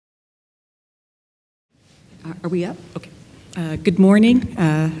Are we up? Okay. Good morning,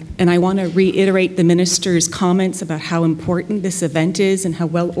 and I want to reiterate the Minister's comments about how important this event is and how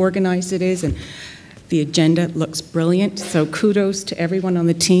well organized it is, and the agenda looks brilliant, so kudos to everyone on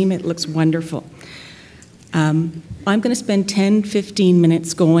the team. It looks wonderful. I'm going to spend 10-15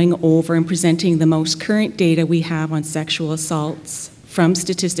 minutes going over and presenting the most current data we have on sexual assaults from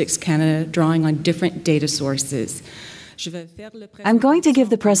Statistics Canada, drawing on different data sources. I'm going to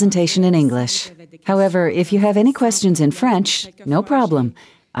give the presentation in English. However, if you have any questions in French, no problem.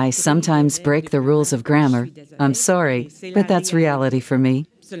 I sometimes break the rules of grammar. I'm sorry, but that's reality for me.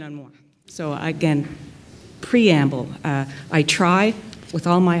 So again, preamble. I try with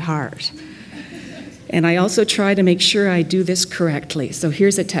all my heart. And I also try to make sure I do this correctly. So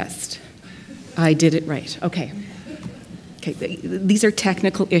here's a test. I did it right. Okay. Okay, these are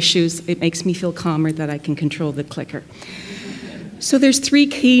technical issues. It makes me feel calmer that I can control the clicker. So there's three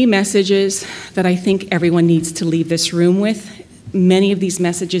key messages that I think everyone needs to leave this room with. Many of these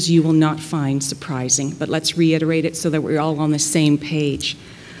messages you will not find surprising, but let's reiterate it so that we're all on the same page.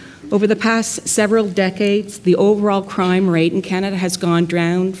 Over the past several decades, the overall crime rate in Canada has gone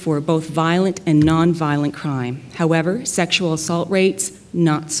down for both violent and non-violent crime. However, sexual assault rates,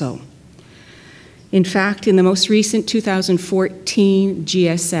 not so. In fact, in the most recent 2014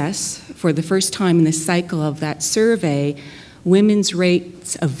 GSS, for the first time in the cycle of that survey, women's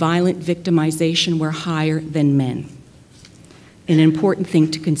rates of violent victimization were higher than men. An important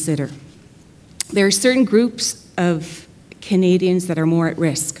thing to consider. There are certain groups of Canadians that are more at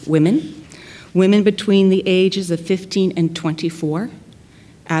risk. Women between the ages of 15 and 24,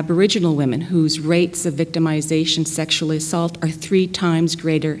 Aboriginal women whose rates of victimization, sexual assault are 3 times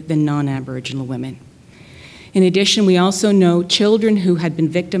greater than non-Aboriginal women. In addition, we also know children who had been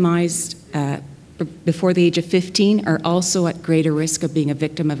victimized before the age of 15 are also at greater risk of being a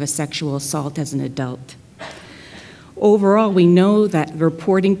victim of a sexual assault as an adult. Overall, we know that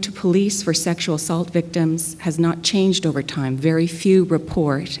reporting to police for sexual assault victims has not changed over time. Very few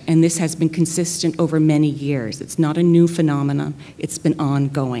report, and this has been consistent over many years. It's not a new phenomenon. It's been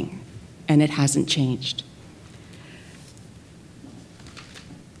ongoing, and it hasn't changed.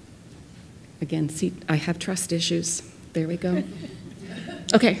 Again, see, I have trust issues. There we go.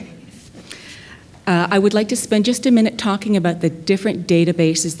 Okay. I would like to spend just a minute talking about the different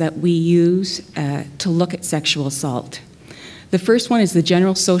databases that we use to look at sexual assault. The first one is the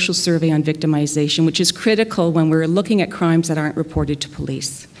General Social Survey on Victimization, which is critical when we're looking at crimes that aren't reported to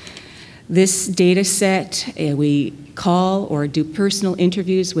police. This data set, we call or do personal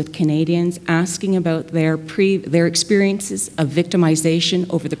interviews with Canadians asking about their experiences of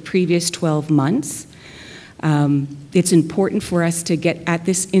victimization over the previous 12 months. It's important for us to get at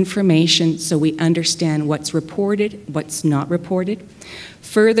this information so we understand what's reported, what's not reported.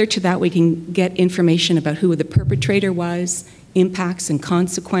 Further to that, we can get information about who the perpetrator was, impacts and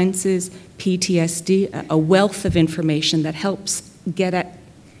consequences, PTSD, a wealth of information that helps get at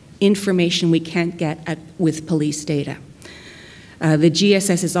information we can't get at with police data. The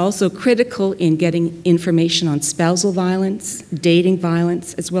GSS is also critical in getting information on spousal violence, dating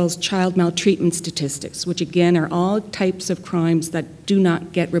violence, as well as child maltreatment statistics, which again are all types of crimes that do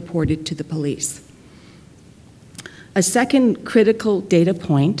not get reported to the police. A second critical data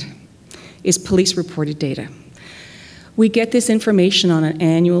point is police-reported data. We get this information on an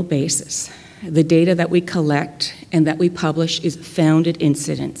annual basis. The data that we collect and that we publish is founded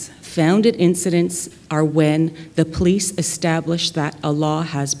incidents. Founded incidents are when the police establish that a law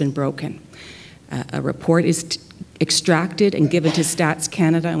has been broken. A report is extracted and given to Stats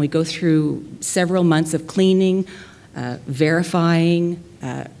Canada, and we go through several months of cleaning, verifying,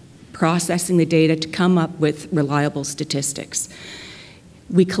 processing the data to come up with reliable statistics.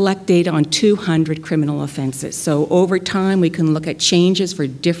 We collect data on 200 criminal offenses. So over time, we can look at changes for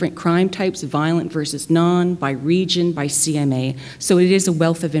different crime types, violent versus non, by region, by CMA. So it is a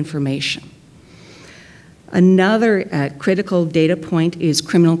wealth of information. Another critical data point is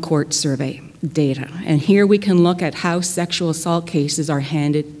criminal court survey data. And here we can look at how sexual assault cases are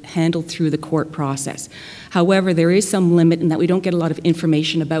handled through the court process. However, there is some limit in that we don't get a lot of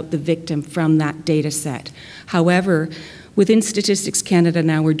information about the victim from that data set. However, within Statistics Canada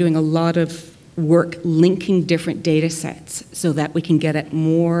now, we're doing a lot of work linking different data sets so that we can get at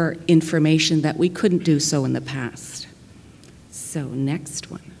more information that we couldn't do so in the past. So next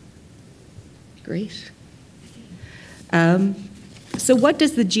one. Great. So what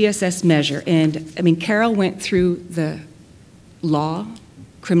does the GSS measure? And I mean, Carol went through the law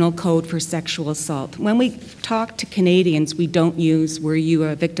criminal code for sexual assault. When we talk to Canadians, we don't use, were you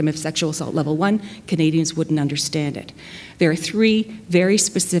a victim of sexual assault level 1? Canadians wouldn't understand it. There are 3 very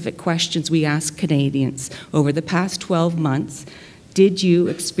specific questions we ask Canadians. Over the past 12 months, did you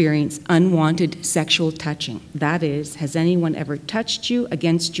experience unwanted sexual touching? That is, has anyone ever touched you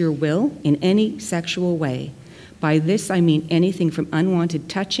against your will in any sexual way? By this, I mean anything from unwanted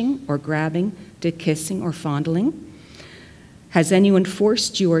touching or grabbing to kissing or fondling. Has anyone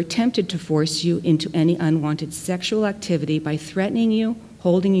forced you or attempted to force you into any unwanted sexual activity by threatening you,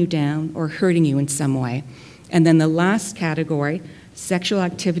 holding you down, or hurting you in some way? And then the last category, sexual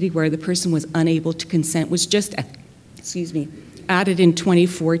activity where the person was unable to consent, was just, added in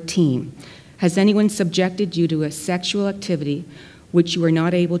 2014. Has anyone subjected you to a sexual activity which you were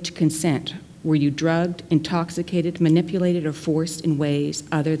not able to consent? Were you drugged, intoxicated, manipulated, or forced in ways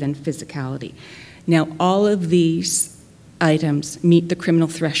other than physicality? Now, all of these items meet the criminal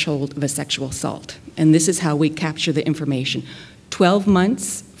threshold of a sexual assault, and this is how we capture the information. 12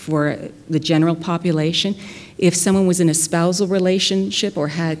 months for the general population. If someone was in a spousal relationship or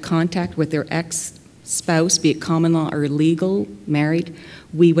had contact with their ex-spouse, be it common law or legal, married,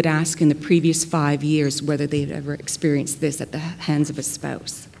 we would ask in the previous 5 years whether they'd ever experienced this at the hands of a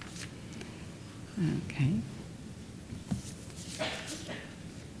spouse. Okay.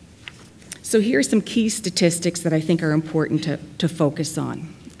 So here are some key statistics that I think are important to focus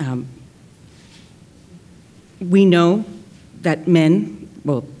on. We know that women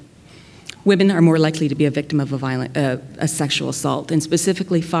are more likely to be a victim of a sexual assault, and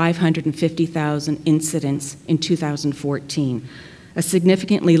specifically 550,000 incidents in 2014, a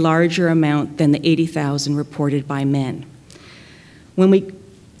significantly larger amount than the 80,000 reported by men. When we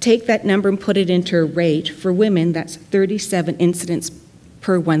take that number and put it into a rate, for women, that's 37 incidents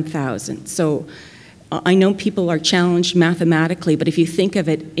per 1,000. So I know people are challenged mathematically, but if you think of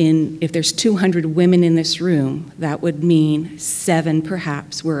it if there's 200 women in this room, that would mean 7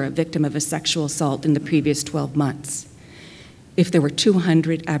 perhaps were a victim of a sexual assault in the previous 12 months. If there were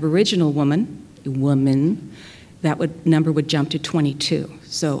 200 Aboriginal women, that number would jump to 22.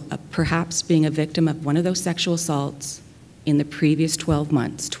 So perhaps being a victim of one of those sexual assaults in the previous 12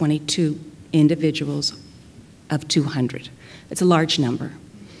 months, 22 individuals of 200. It's a large number.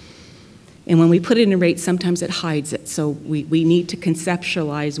 And when we put it in a rate, sometimes it hides it. So we need to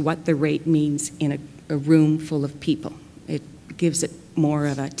conceptualize what the rate means in a room full of people. It gives it more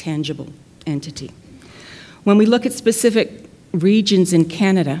of a tangible entity. When we look at specific regions in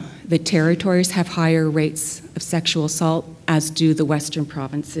Canada, the territories have higher rates of sexual assault, as do the western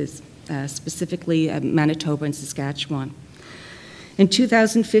provinces, specifically Manitoba and Saskatchewan. In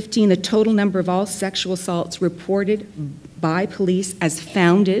 2015, the total number of all sexual assaults reported by police as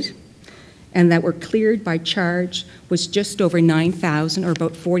founded and that were cleared by charge was just over 9,000, or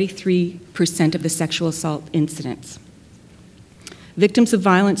about 43% of the sexual assault incidents. Victims of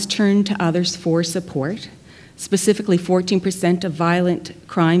violence turn to others for support. Specifically, 14% of violent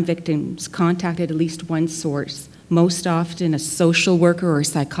crime victims contacted at least one source, most often a social worker or a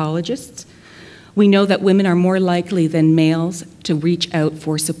psychologist. We know that women are more likely than males to reach out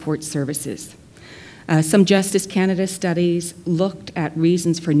for support services. Some Justice Canada studies looked at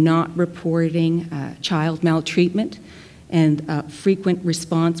reasons for not reporting child maltreatment, and frequent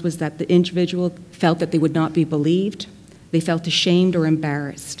response was that the individual felt that they would not be believed, they felt ashamed or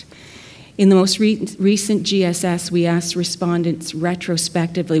embarrassed. In the most recent GSS, we asked respondents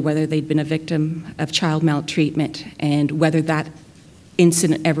retrospectively whether they'd been a victim of child maltreatment and whether that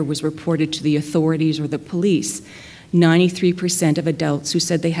incident ever was reported to the authorities or the police. 93% of adults who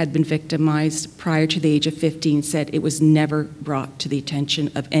said they had been victimized prior to the age of 15 said it was never brought to the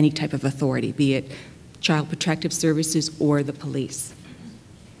attention of any type of authority, be it Child Protective Services or the police.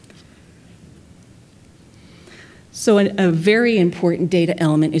 So a very important data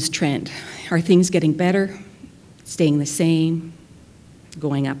element is trend. Are things getting better, staying the same,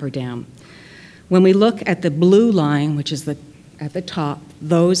 going up or down? When we look at the blue line, which is at the top,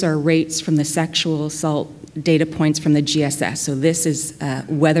 those are rates from the sexual assault data points from the GSS. So this is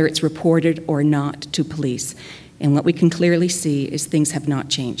whether it's reported or not to police. And what we can clearly see is things have not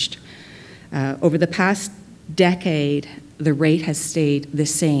changed. Over the past decade, the rate has stayed the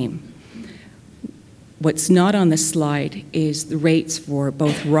same. What's not on the slide is the rates for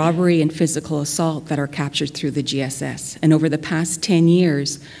both robbery and physical assault that are captured through the GSS. And over the past 10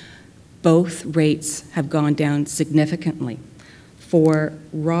 years, both rates have gone down significantly. For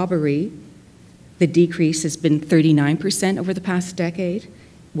robbery, the decrease has been 39% over the past decade,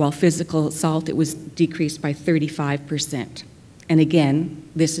 while physical assault, it was decreased by 35%. And again,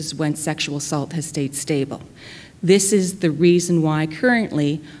 this is when sexual assault has stayed stable. This is the reason why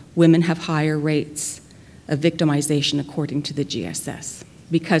currently women have higher rates of victimization according to the GSS,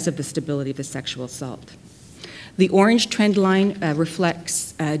 because of the stability of the sexual assault. The orange trend line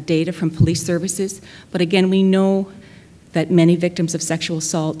reflects data from police services, but again, we know that many victims of sexual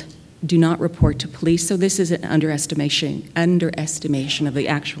assault do not report to police, so this is an underestimation of the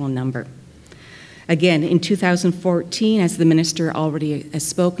actual number. Again, in 2014, as the minister already has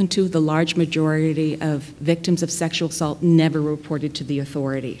spoken to, the large majority of victims of sexual assault never reported to the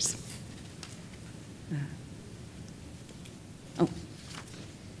authorities.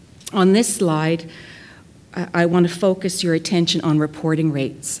 On this slide, I want to focus your attention on reporting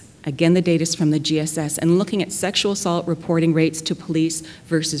rates. Again, the data is from the GSS, and looking at sexual assault reporting rates to police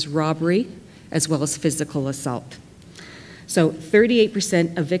versus robbery, as well as physical assault. So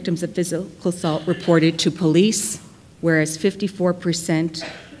 38% of victims of physical assault reported to police, whereas 54%,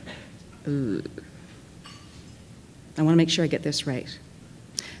 I want to make sure I get this right.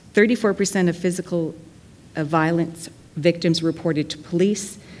 34% of physical violence victims reported to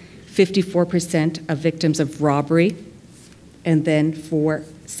police, 54% of victims of robbery, and then for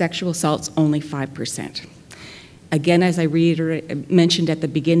sexual assaults, only 5%. Again, as I mentioned at the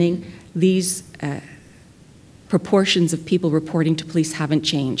beginning, these proportions of people reporting to police haven't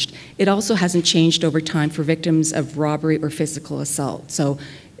changed. It also hasn't changed over time for victims of robbery or physical assault. So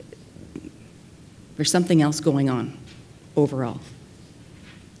there's something else going on overall.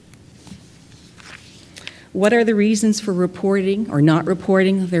 What are the reasons for reporting or not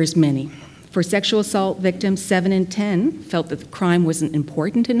reporting? There's many. For sexual assault victims, 7 in 10 felt that the crime wasn't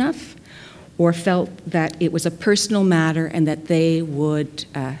important enough or felt that it was a personal matter and that they would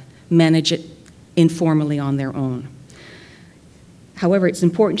manage it informally on their own. However, it's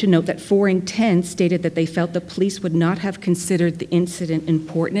important to note that 4 in 10 stated that they felt the police would not have considered the incident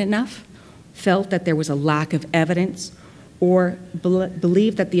important enough, felt that there was a lack of evidence, or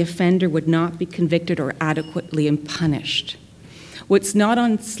believed that the offender would not be convicted or adequately punished. What's not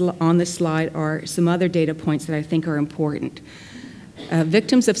on this slide are some other data points that I think are important.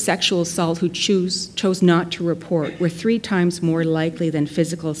 Victims of sexual assault who chose not to report were 3 times more likely than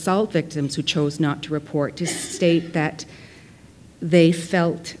physical assault victims who chose not to report to state that they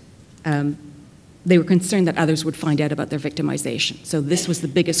felt they were concerned that others would find out about their victimization. So this was the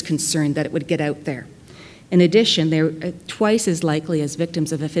biggest concern, that it would get out there. In addition, they're twice as likely as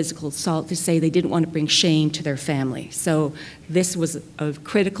victims of a physical assault to say they didn't want to bring shame to their family. So this was a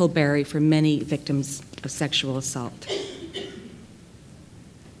critical barrier for many victims of sexual assault.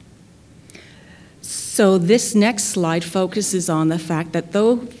 So this next slide focuses on the fact that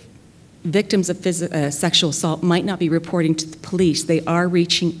though victims of sexual assault might not be reporting to the police, they are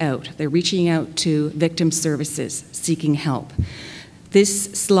reaching out. They're reaching out to victim services, seeking help.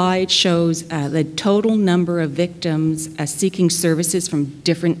 This slide shows the total number of victims seeking services from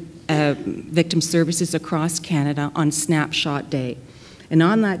different victim services across Canada on Snapshot Day. And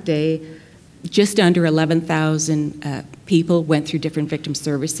on that day, just under 11,000 people went through different victim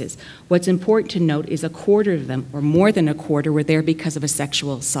services. What's important to note is a quarter of them, or more than a quarter, were there because of a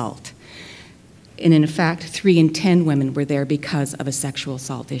sexual assault. And in fact, 3 in 10 women were there because of a sexual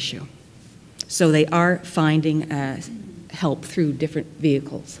assault issue. So they are finding help through different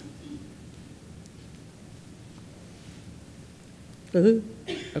vehicles.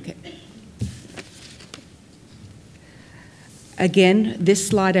 Okay. Again, this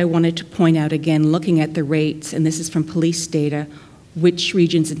slide I wanted to point out again, looking at the rates, and this is from police data, which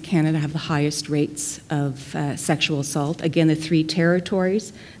regions in Canada have the highest rates of sexual assault. Again, the 3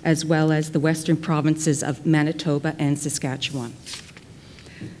 territories, as well as the western provinces of Manitoba and Saskatchewan.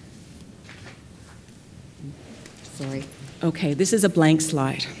 Sorry. Okay, this is a blank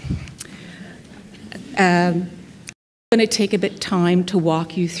slide. I'm going to take a bit of time to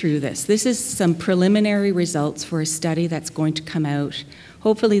walk you through this. This is some preliminary results for a study that's going to come out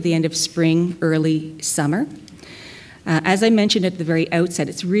hopefully the end of spring, early summer. As I mentioned at the very outset,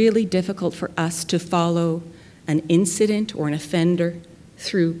 it's really difficult for us to follow an incident or an offender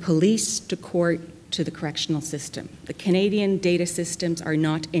through police to court to the correctional system. The Canadian data systems are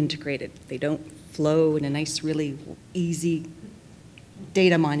not integrated. They don't flow in a nice, really easy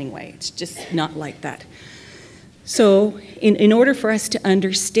data mining way. It's just not like that. So in order for us to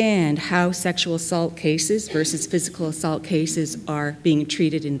understand how sexual assault cases versus physical assault cases are being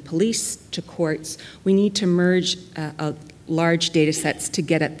treated in police to courts, we need to merge large data sets to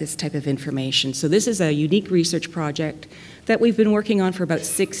get at this type of information. So this is a unique research project that we've been working on for about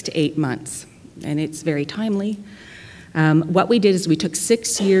 6 to 8 months, and it's very timely. What we did is we took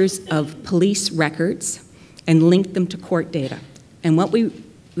 6 years of police records and linked them to court data. And what we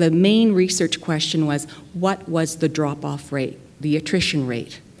the main research question was, what was the drop-off rate, the attrition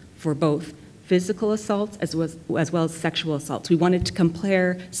rate, for both physical assaults as well as sexual assaults? We wanted to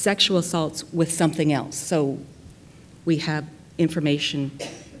compare sexual assaults with something else, so we have information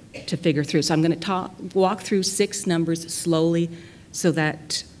to figure through. So I'm going to walk through 6 numbers slowly so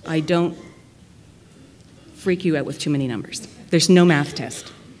that I don't freak you out with too many numbers. There's no math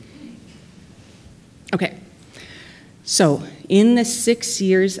test. Okay. So in the 6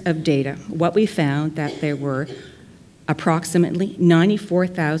 years of data, what we found that there were approximately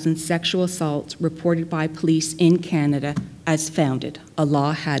 94,000 sexual assaults reported by police in Canada as founded. A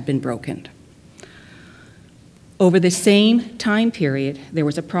law had been broken. Over the same time period, there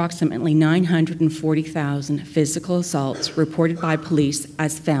was approximately 940,000 physical assaults reported by police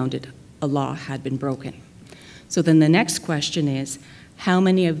as founded. A law had been broken. So then the next question is, how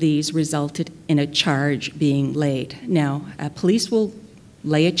many of these resulted in a charge being laid? Now, police will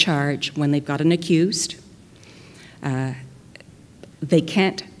lay a charge when they've got an accused. They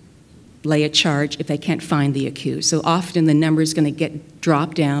can't lay a charge if they can't find the accused. So often the number is going to get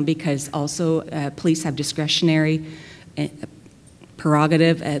dropped down because also police have discretionary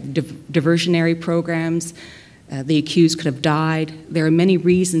prerogative, diversionary programs. The accused could have died. There are many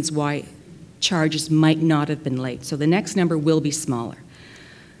reasons why charges might not have been laid. So the next number will be smaller.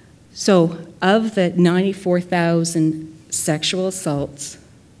 So of the 94,000 sexual assaults,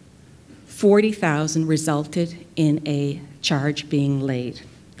 40,000 resulted in a charge being laid.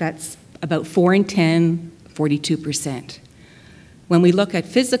 That's about 4 in 10, 42%. When we look at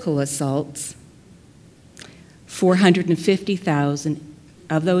physical assaults, 450,000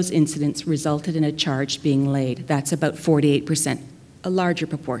 of those incidents resulted in a charge being laid. That's about 48%, a larger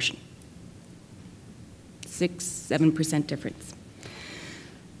proportion. 6-7% difference.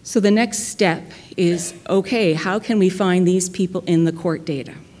 So the next step is, okay, how can we find these people in the court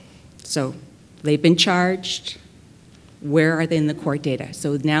data? So they've been charged. Where are they in the court data?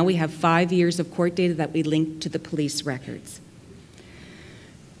 So now we have 5 years of court data that we link to the police records.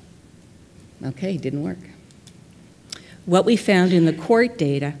 Okay, didn't work. What we found in the court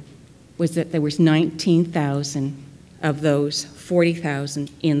data was that there was 19,000 of those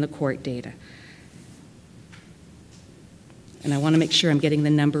 40,000 in the court data. And I want to make sure I'm getting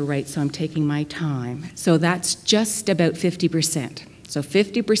the number right, so I'm taking my time. So that's just about 50%. So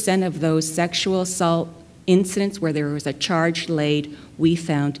 50% of those sexual assault incidents where there was a charge laid, we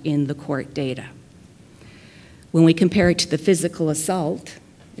found in the court data. When we compare it to the physical assault,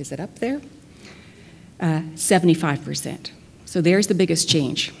 is it up there? 75%. So there's the biggest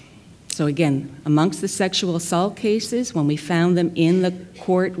change. So again, amongst the sexual assault cases, when we found them in the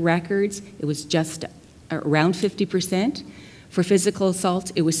court records, it was just around 50%. For physical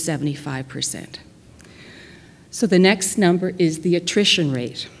assault, it was 75%. So the next number is the attrition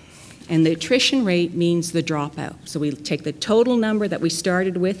rate. And the attrition rate means the dropout. So we take the total number that we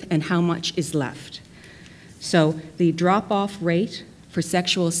started with and how much is left. So the drop-off rate for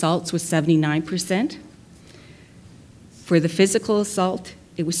sexual assaults was 79%. For the physical assault,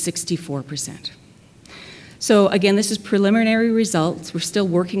 it was 64%. So again, this is preliminary results. We're still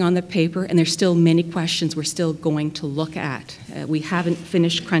working on the paper, and there's still many questions we're still going to look at. We haven't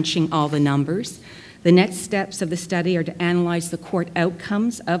finished crunching all the numbers. The next steps of the study are to analyze the court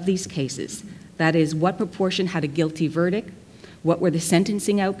outcomes of these cases. That is, what proportion had a guilty verdict, what were the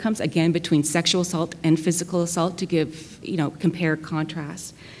sentencing outcomes, again, between sexual assault and physical assault to give, compare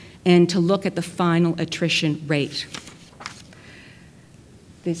contrast, and to look at the final attrition rate.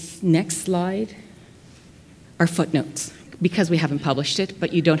 This next slide are footnotes, because we haven't published it,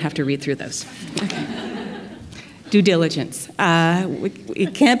 but you don't have to read through those. Due diligence.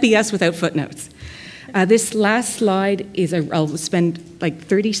 It can't be us without footnotes. This last slide is, I'll spend like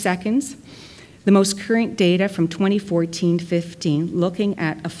 30 seconds. The most current data from 2014-15, looking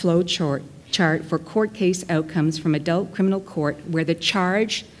at a flow chart for court case outcomes from adult criminal court where the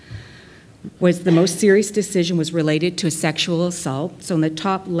charge was the most serious decision was related to a sexual assault. So in the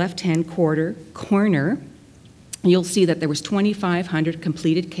top left-hand corner, you'll see that there was 2,500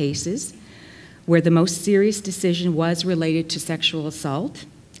 completed cases where the most serious decision was related to sexual assault.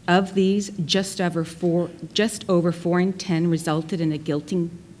 Of these, just over 4 in 10 resulted in a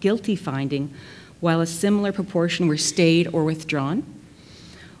guilty finding, while a similar proportion were stayed or withdrawn.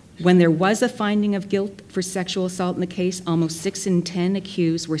 When there was a finding of guilt for sexual assault in the case, almost 6 in 10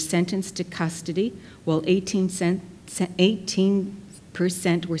 accused were sentenced to custody, while 18%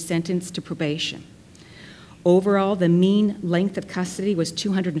 were sentenced to probation. Overall, the mean length of custody was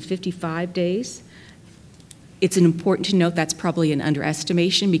 255 days. It's important to note that's probably an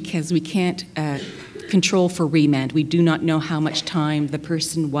underestimation because we can't control for remand. We do not know how much time the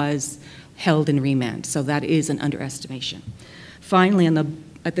person was held in remand, so that is an underestimation. Finally,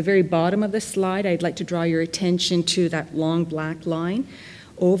 at the very bottom of the slide, I'd like to draw your attention to that long black line.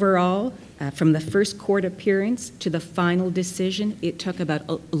 Overall, from the first court appearance to the final decision, it took about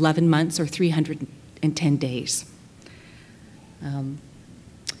 11 months or 310 days. And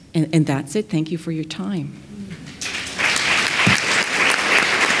that's it. Thank you for your time.